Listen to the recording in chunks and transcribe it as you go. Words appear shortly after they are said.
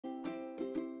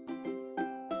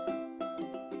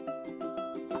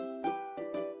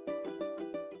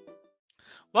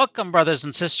Welcome, brothers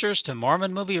and sisters, to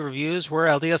Mormon Movie Reviews, where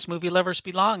LDS movie lovers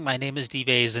belong. My name is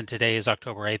Vase, and today is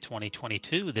October 8th,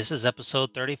 2022. This is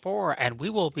episode 34, and we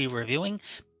will be reviewing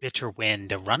Bitter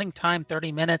Wind, a running time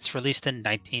 30 minutes, released in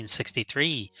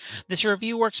 1963. This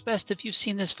review works best if you've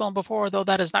seen this film before, though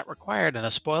that is not required, and a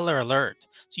spoiler alert.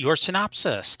 Your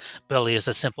synopsis: Billy is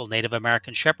a simple Native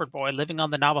American shepherd boy living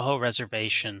on the Navajo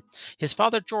reservation. His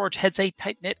father, George, heads a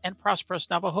tight knit and prosperous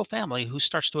Navajo family who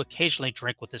starts to occasionally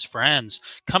drink with his friends,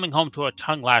 coming home to a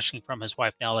tongue lashing from his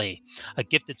wife Nellie. A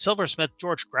gifted silversmith,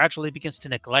 George gradually begins to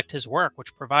neglect his work,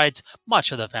 which provides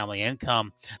much of the family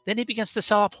income. Then he begins to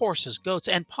sell off horses, goats,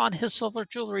 and pawn his silver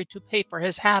jewelry to pay for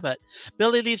his habit.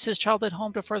 Billy leaves his childhood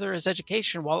home to further his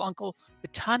education, while Uncle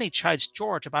Bitaani chides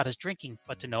George about his drinking,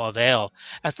 but to no avail.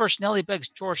 At first, Nellie begs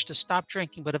George to stop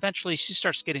drinking, but eventually she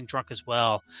starts getting drunk as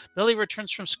well. Billy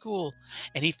returns from school,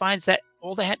 and he finds that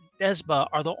old Aunt Dezba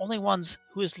are the only ones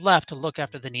who is left to look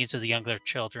after the needs of the younger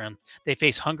children. They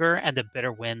face hunger and the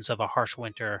bitter winds of a harsh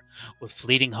winter. With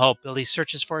fleeting hope, Billy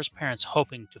searches for his parents,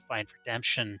 hoping to find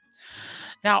redemption.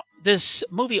 Now, this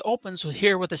movie opens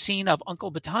here with a scene of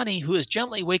Uncle Bitaani, who is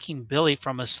gently waking Billy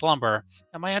from his slumber.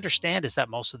 And my understand is that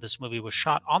most of this movie was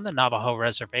shot on the Navajo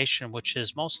reservation, which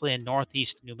is mostly in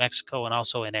northeast New Mexico and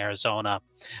also in Arizona.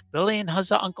 Billy and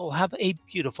his uncle have a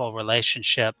beautiful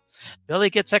relationship. Billy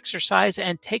gets exercise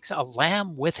and takes a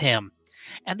lamb with him.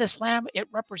 And this lamb, it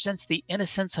represents the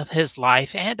innocence of his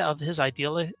life and of his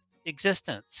ideal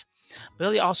existence.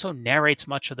 Billy also narrates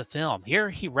much of the film. Here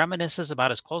he reminisces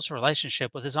about his close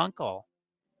relationship with his uncle.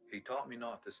 He taught me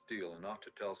not to steal and not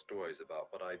to tell stories about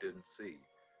what I didn't see.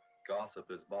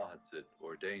 Gossip is bahadsid,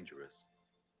 or dangerous.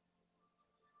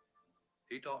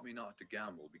 He taught me not to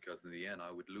gamble because in the end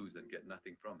I would lose and get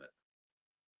nothing from it.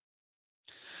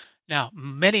 Now,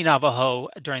 many Navajo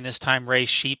during this time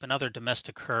raised sheep and other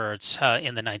domestic herds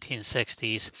in the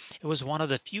 1960s. It was one of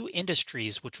the few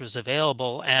industries which was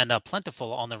available and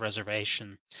plentiful on the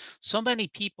reservation. So many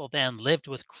people then lived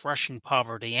with crushing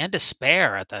poverty and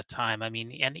despair at that time. I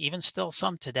mean, and even still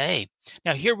some today.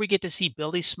 Now, here we get to see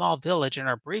Billy's small village and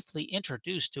are briefly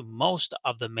introduced to most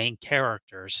of the main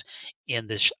characters in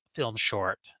this film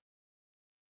short.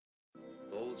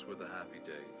 Those were the happy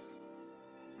days.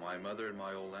 My mother and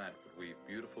my old aunt would weave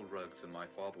beautiful rugs and my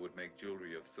father would make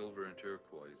jewelry of silver and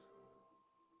turquoise.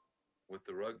 With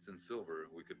the rugs and silver,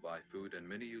 we could buy food and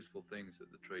many useful things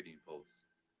at the trading posts.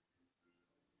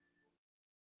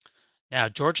 Now,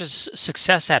 George's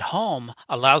success at home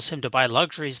allows him to buy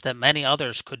luxuries that many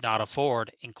others could not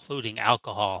afford, including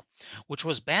alcohol, which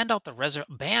was banned on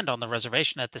the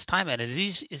reservation at this time, and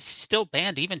is still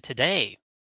banned even today.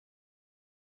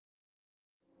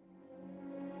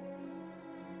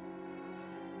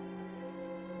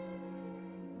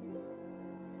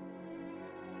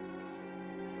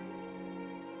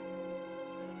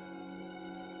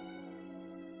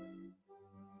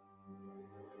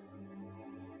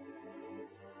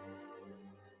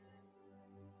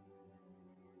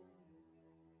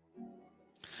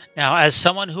 Now, as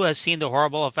someone who has seen the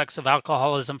horrible effects of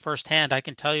alcoholism firsthand, I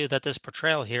can tell you that this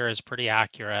portrayal here is pretty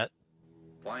accurate.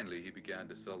 Finally, he began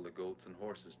to sell the goats and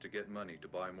horses to get money to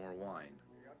buy more wine.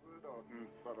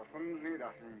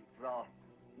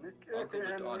 Uncle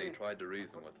Bitaani tried to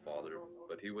reason with father,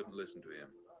 but he wouldn't listen to him.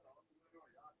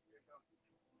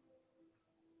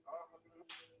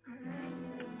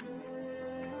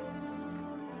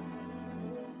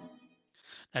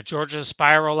 Now, George's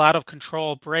spiral out of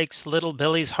control breaks little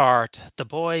Billy's heart. The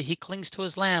boy, he clings to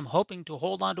his lamb, hoping to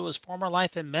hold on to his former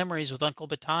life and memories with Uncle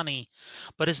Bitaani,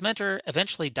 but his mentor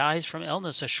eventually dies from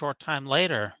illness a short time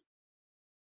later.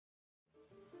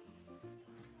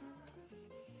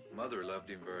 Mother loved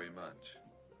him very much,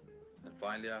 and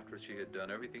finally, after she had done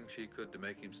everything she could to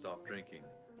make him stop drinking,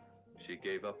 she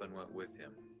gave up and went with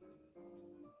him.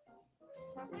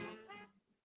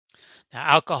 Now,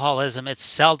 alcoholism, it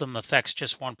seldom affects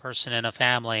just one person in a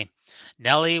family.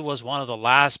 Nellie was one of the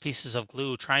last pieces of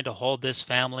glue trying to hold this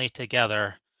family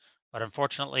together, but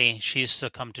unfortunately, she's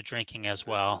succumbed to drinking as This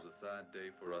was well. a sad day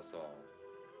for us all,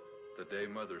 the day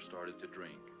Mother started to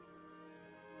drink.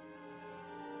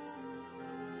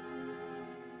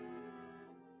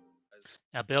 As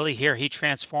Now, Billy here, he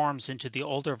transforms into the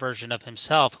older version of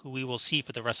himself, who we will see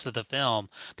for the rest of the film.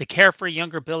 The carefree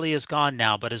younger Billy is gone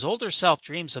now, but his older self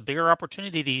dreams of bigger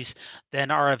opportunities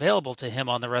than are available to him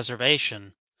on the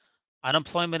reservation.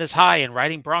 Unemployment is high, and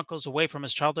riding Broncos away from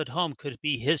his childhood home could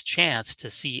be his chance to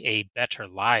see a better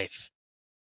life.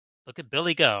 Look at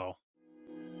Billy go.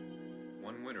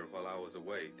 one winter while I was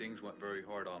away, things went very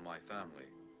hard on my family.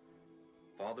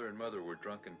 Father and Mother were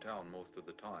drunk in town most of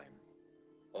the time.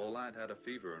 Old Aunt had a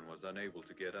fever and was unable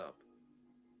to get up.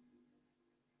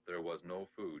 There was no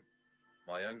food.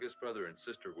 My youngest brother and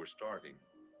sister were starving.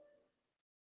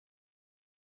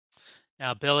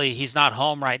 Now, Billy, he's not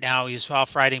home right now. He's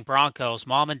off riding Broncos.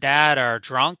 Mom and Dad are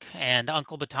drunk, and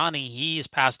Uncle Bitaani, he's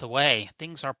passed away.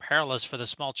 Things are perilous for the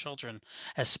small children,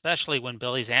 especially when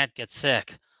Billy's aunt gets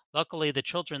sick. Luckily, the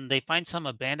children they find some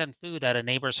abandoned food at a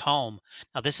neighbor's home.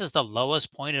 Now, this is the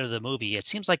lowest point of the movie. It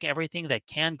seems like everything that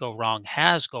can go wrong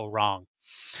has gone wrong.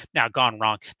 Now,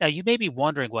 you may be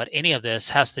wondering what any of this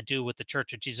has to do with the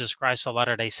Church of Jesus Christ of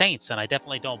Latter-day Saints, and I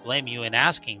definitely don't blame you in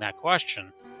asking that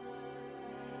question.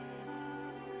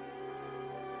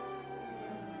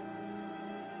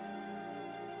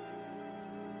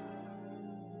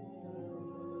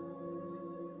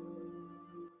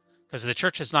 Because the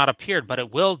church has not appeared, but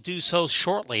it will do so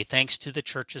shortly thanks to the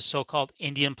church's so called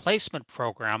Indian placement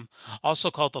program,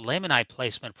 also called the Lamanite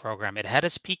placement program. It had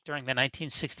its peak during the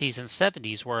 1960s and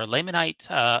 70s, where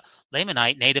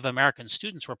Lamanite Native American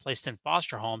students were placed in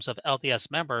foster homes of LDS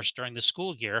members during the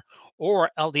school year or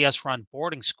LDS run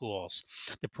boarding schools.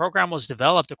 The program was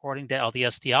developed according to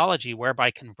LDS theology,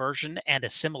 whereby conversion and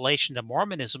assimilation to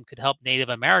Mormonism could help Native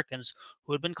Americans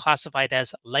who had been classified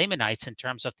as Lamanites in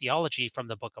terms of theology from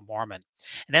the Book of Mormon.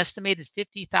 An estimated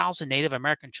 50,000 Native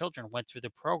American children went through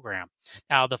the program.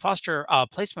 Now, the foster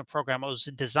placement program was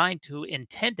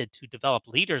intended to develop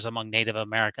leaders among Native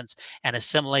Americans and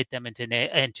assimilate them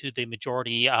into the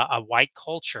majority white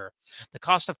culture. The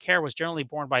cost of care was generally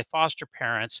borne by foster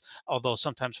parents, although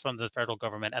sometimes from the federal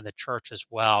government and the church as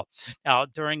well. Now,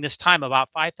 during this time, about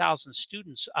 5,000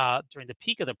 students during the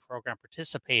peak of the program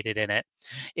participated in it.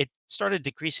 It started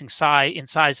decreasing in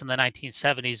size in the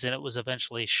 1970s, and it was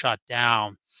eventually shut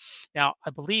down. Now, I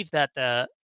believe that at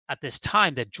this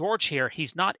time that George here,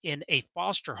 he's not in a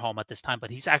foster home at this time, but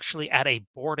he's actually at a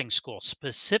boarding school.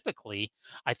 Specifically,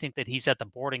 I think that he's at the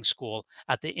boarding school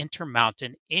at the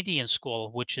Intermountain Indian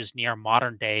School, which is near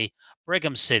modern day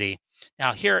Brigham City.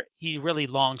 Now, here he really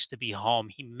longs to be home.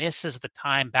 He misses the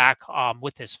time back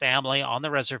with his family on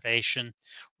the reservation,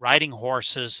 riding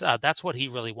horses. That's what he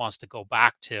really wants to go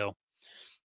back to.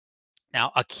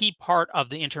 Now, a key part of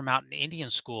the Intermountain Indian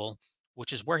School,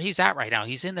 which is where he's at right now,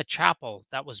 he's in the chapel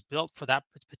that was built for that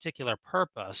particular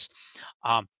purpose.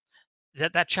 Um,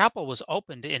 that chapel was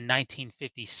opened in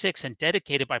 1956 and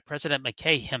dedicated by President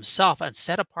McKay himself and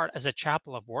set apart as a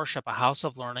chapel of worship, a house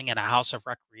of learning, and a house of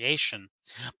recreation.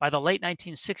 By the late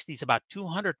 1960s, about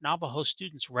 200 Navajo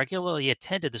students regularly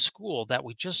attended the school that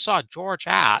we just saw George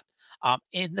at.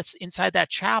 Inside that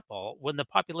chapel, when the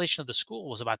population of the school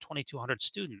was about 2,200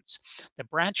 students, the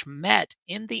branch met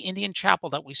in the Indian chapel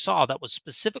that we saw, that was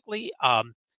specifically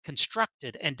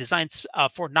constructed and designed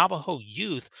for Navajo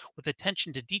youth, with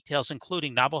attention to details,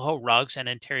 including Navajo rugs and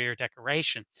interior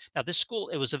decoration. Now, this school,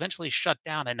 it was eventually shut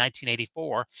down in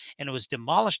 1984, and it was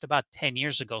demolished about 10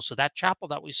 years ago. So that chapel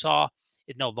that we saw,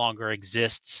 it no longer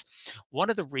exists. One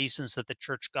of the reasons that the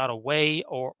church got away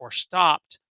or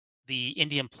stopped the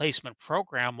Indian placement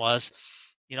program was,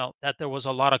 that there was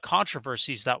a lot of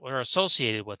controversies that were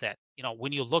associated with it.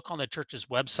 When you look on the church's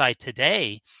website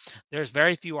today, there's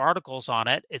very few articles on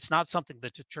it. It's not something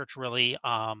that the church really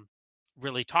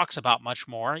talks about much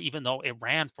more, even though it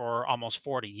ran for almost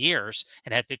 40 years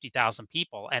and had 50,000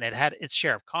 people, and it had its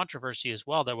share of controversy as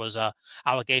well. There was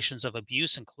allegations of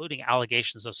abuse, including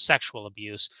allegations of sexual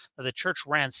abuse. Now, the church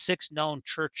ran six known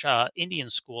church Indian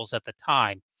schools at the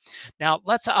time. Now,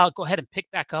 let's go ahead and pick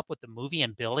back up with the movie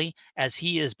and Billy as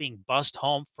he is being bussed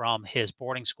home from his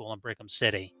boarding school in Brigham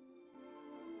City.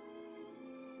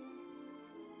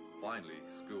 Finally,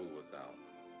 school was out.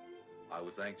 I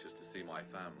was anxious to see my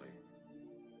family.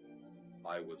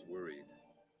 I was worried.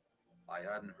 I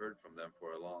hadn't heard from them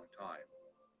for a long time.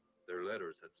 Their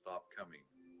letters had stopped coming.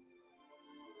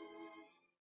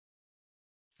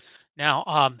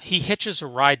 Now, he hitches a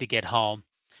ride to get home,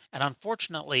 and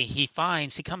unfortunately, he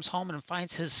comes home and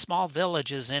finds his small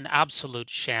village is in absolute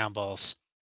shambles.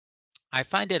 I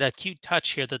find it a cute touch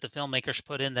here that the filmmakers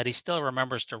put in that he still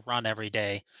remembers to run every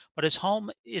day, but his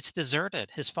home, it's deserted.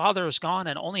 His father is gone,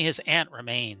 and only his aunt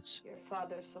remains. Your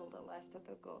father sold the last of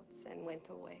the goats and went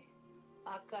away.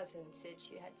 Our cousin said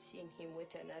she had seen him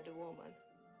with another woman,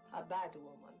 a bad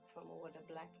woman from over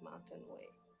the Black Mountain way.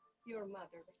 Your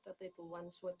mother left the little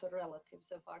ones with the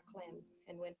relatives of our clan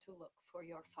and went to look for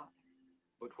your father.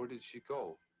 But where did she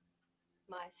go?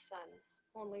 My son,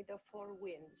 only the four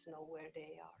winds know where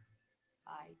they are.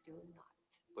 I do not.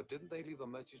 But didn't they leave a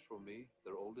message for me,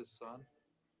 their oldest son?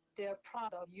 They're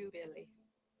proud of you, Billy,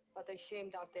 but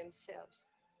ashamed of themselves,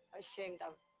 ashamed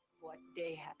of what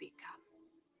they have become.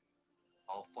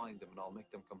 I'll find them and I'll make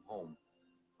them come home.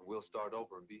 And we'll start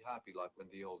over and be happy like in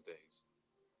the old days.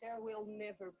 There will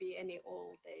never be any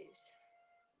old days.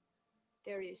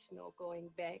 There is no going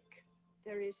back.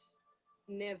 There is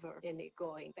never any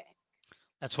going back.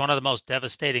 That's one of the most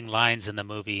devastating lines in the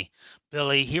movie.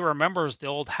 Billy, he remembers the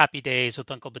old happy days with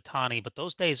Uncle Bitaani, but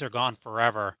those days are gone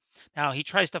forever. Now, he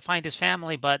tries to find his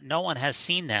family, but no one has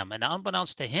seen them. And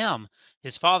unbeknownst to him,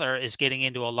 his father is getting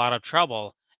into a lot of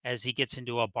trouble as he gets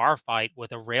into a bar fight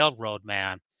with a railroad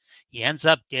man. He ends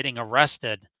up getting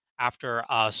arrested after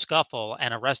a scuffle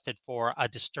and arrested for a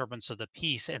disturbance of the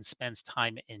peace and spends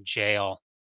time in jail.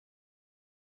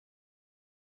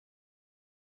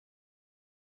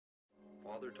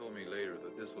 Father told me later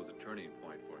that this was a turning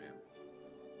point for him,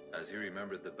 as he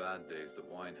remembered the bad days the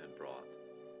wine had brought.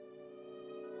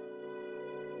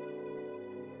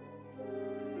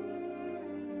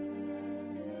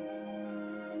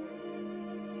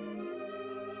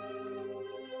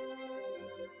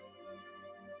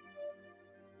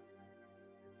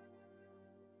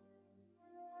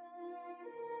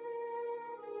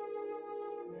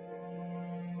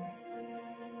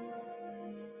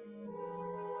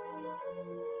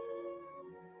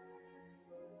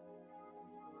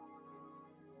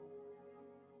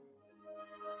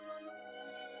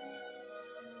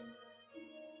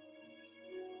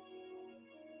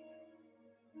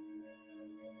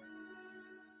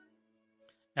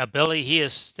 Now, Billy, he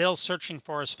is still searching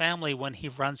for his family when he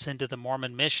runs into the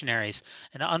Mormon missionaries.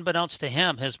 And unbeknownst to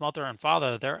him, his mother and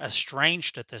father, they're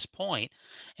estranged at this point.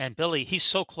 And Billy, he's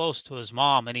so close to his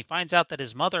mom, and he finds out that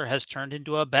his mother has turned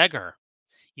into a beggar.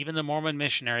 Even the Mormon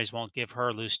missionaries won't give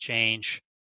her loose change.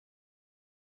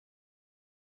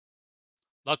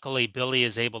 Luckily, Billy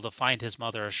is able to find his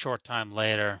mother a short time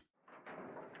later.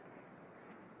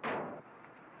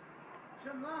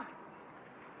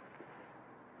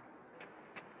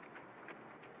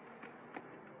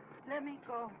 Let me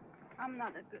go. I'm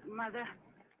not a good mother.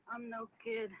 I'm no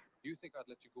kid. You think I'd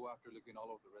let you go after looking all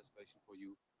over the reservation for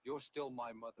you? You're still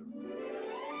my mother.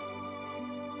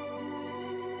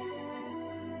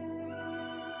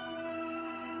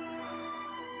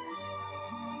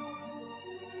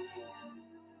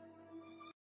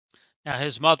 Now,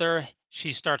 his mother,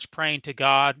 she starts praying to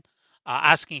God,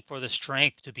 asking for the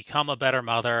strength to become a better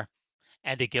mother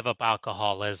and to give up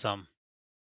alcoholism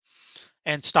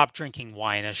and stop drinking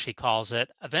wine, as she calls it.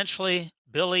 Eventually,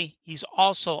 Billy, he's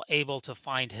also able to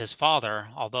find his father,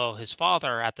 although his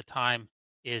father at the time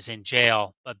is in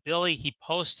jail. But Billy, he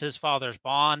posts his father's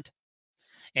bond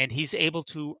and he's able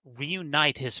to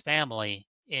reunite his family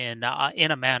in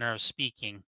a manner of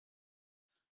speaking.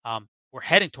 We're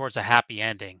heading towards a happy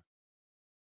ending.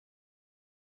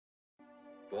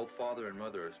 Both father and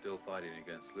mother are still fighting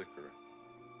against liquor.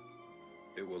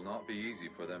 It will not be easy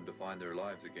for them to find their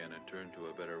lives again and turn to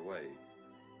a better way.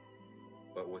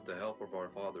 But with the help of our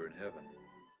Father in heaven,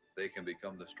 they can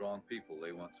become the strong people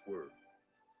they once were.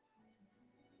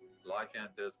 Like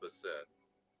Aunt Dezba said,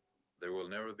 there will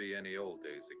never be any old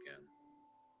days again,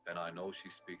 and I know she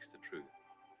speaks the truth.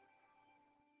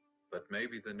 But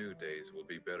maybe the new days will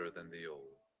be better than the old.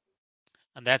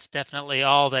 And that's definitely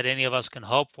all that any of us can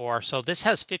hope for. So this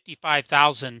has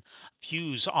 55,000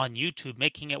 views on YouTube,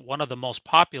 making it one of the most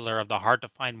popular of the hard to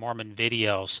find Mormon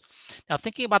videos. Now,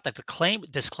 thinking about the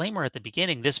disclaimer at the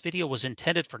beginning, this video was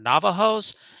intended for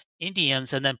Navajos,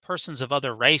 Indians, and then persons of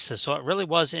other races. So it really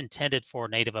was intended for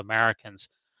Native Americans.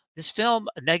 This film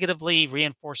negatively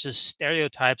reinforces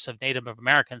stereotypes of Native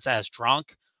Americans as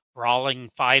drunk, brawling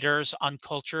fighters,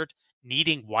 uncultured,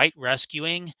 needing white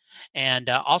rescuing, and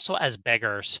also as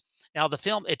beggars. Now, the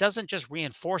film, it doesn't just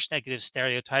reinforce negative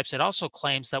stereotypes, it also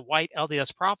claims that white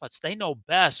LDS prophets, they know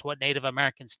best what Native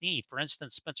Americans need. For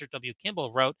instance, Spencer W.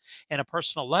 Kimball wrote in a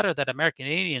personal letter that American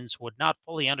Indians would not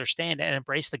fully understand and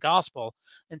embrace the gospel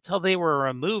until they were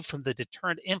removed from the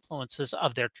deterrent influences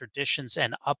of their traditions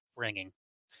and upbringing.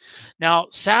 Now,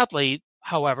 sadly,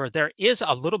 however, there is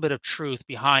a little bit of truth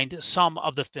behind some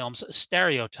of the film's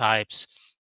stereotypes.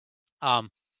 um,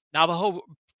 Navajo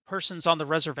persons on the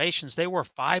reservations, they're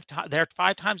 5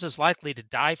 times as likely to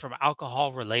die from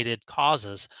alcohol related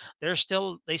causes. They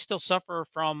still suffer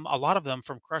from, a lot of them,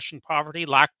 from crushing poverty,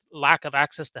 lack of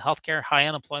access to healthcare, high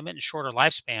unemployment, and shorter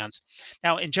lifespans.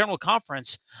 Now, in General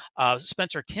Conference,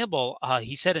 Spencer Kimball,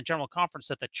 he said in General Conference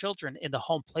that the children in the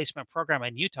home placement program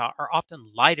in Utah are often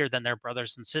lighter than their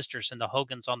brothers and sisters in the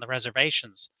Hogans on the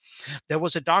reservations. There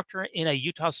was a doctor in a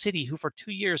Utah city who for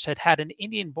 2 years had had an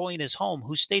Indian boy in his home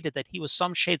who stated that he was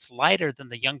some shades lighter than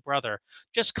the young brother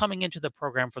just coming into the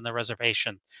program from the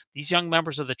reservation. These young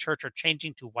members of the church are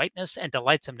changing to whiteness and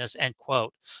delightsomeness, end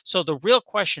quote. So the real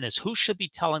question is, who should be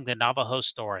telling the Navajo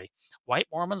story? White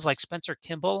Mormons like Spencer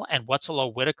Kimball and Wetzel O.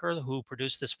 Whitaker, who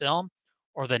produced this film,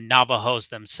 or the Navajos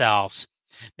themselves.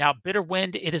 Now, Bitter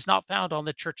Wind, it is not found on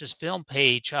the church's film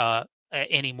page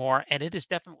anymore, and it is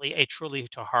definitely a truly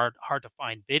to hard to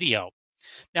find video.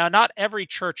 Now, not every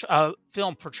church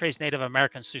film portrays Native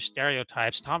Americans through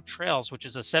stereotypes. Tom Trails, which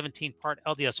is a 17-part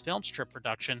LDS film strip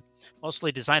production,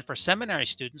 mostly designed for seminary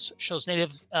students, shows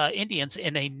Native Indians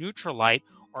in a neutral light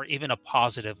or even a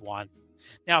positive one.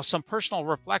 Now, some personal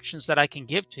reflections that I can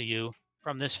give to you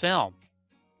from this film.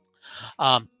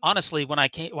 Honestly, when I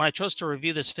chose to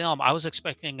review this film, I was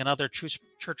expecting another church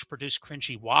produced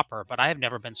cringy whopper, but I have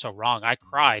never been so wrong. I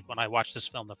cried when I watched this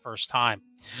film the first time.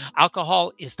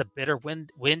 Alcohol is the bitter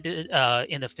wind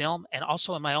in the film, and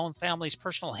also in my own family's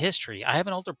personal history. I have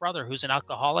an older brother who's an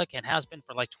alcoholic and has been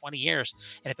for like 20 years.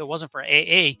 And if it wasn't for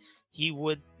AA,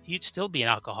 he'd still be an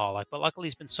alcoholic. But luckily,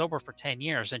 he's been sober for 10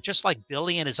 years. And just like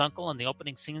Billy and his uncle in the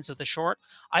opening scenes of the short,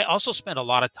 I also spent a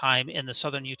lot of time in the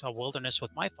southern Utah wilderness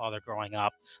with my father growing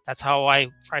up. That's how I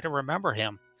try to remember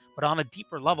him. But on a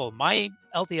deeper level, my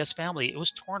LDS family, it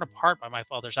was torn apart by my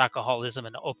father's alcoholism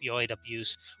and opioid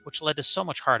abuse, which led to so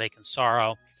much heartache and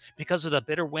sorrow. Because of the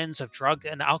bitter winds of drug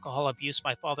and alcohol abuse,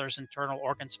 my father's internal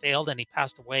organs failed and he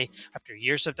passed away after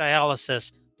years of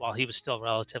dialysis while he was still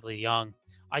relatively young.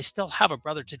 I still have a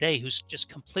brother today who's just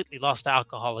completely lost to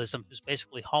alcoholism, who's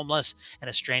basically homeless and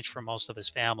estranged from most of his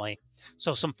family.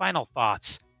 So, some final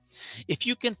thoughts. If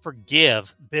you can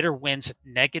forgive Bitter Wind's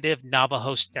negative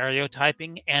Navajo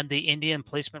stereotyping and the Indian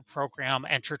placement program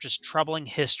and church's troubling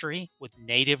history with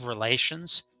Native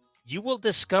relations, you will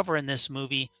discover in this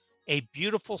movie a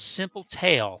beautiful, simple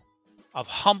tale of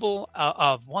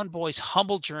one boy's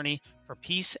humble journey for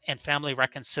peace and family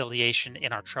reconciliation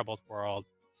in our troubled world.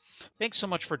 Thanks so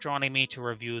much for joining me to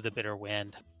review The Bitter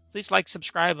Wind. Please like,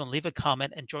 subscribe, and leave a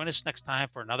comment, and join us next time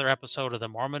for another episode of the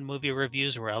Mormon Movie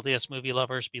Reviews where LDS movie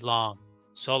lovers belong.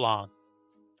 So long.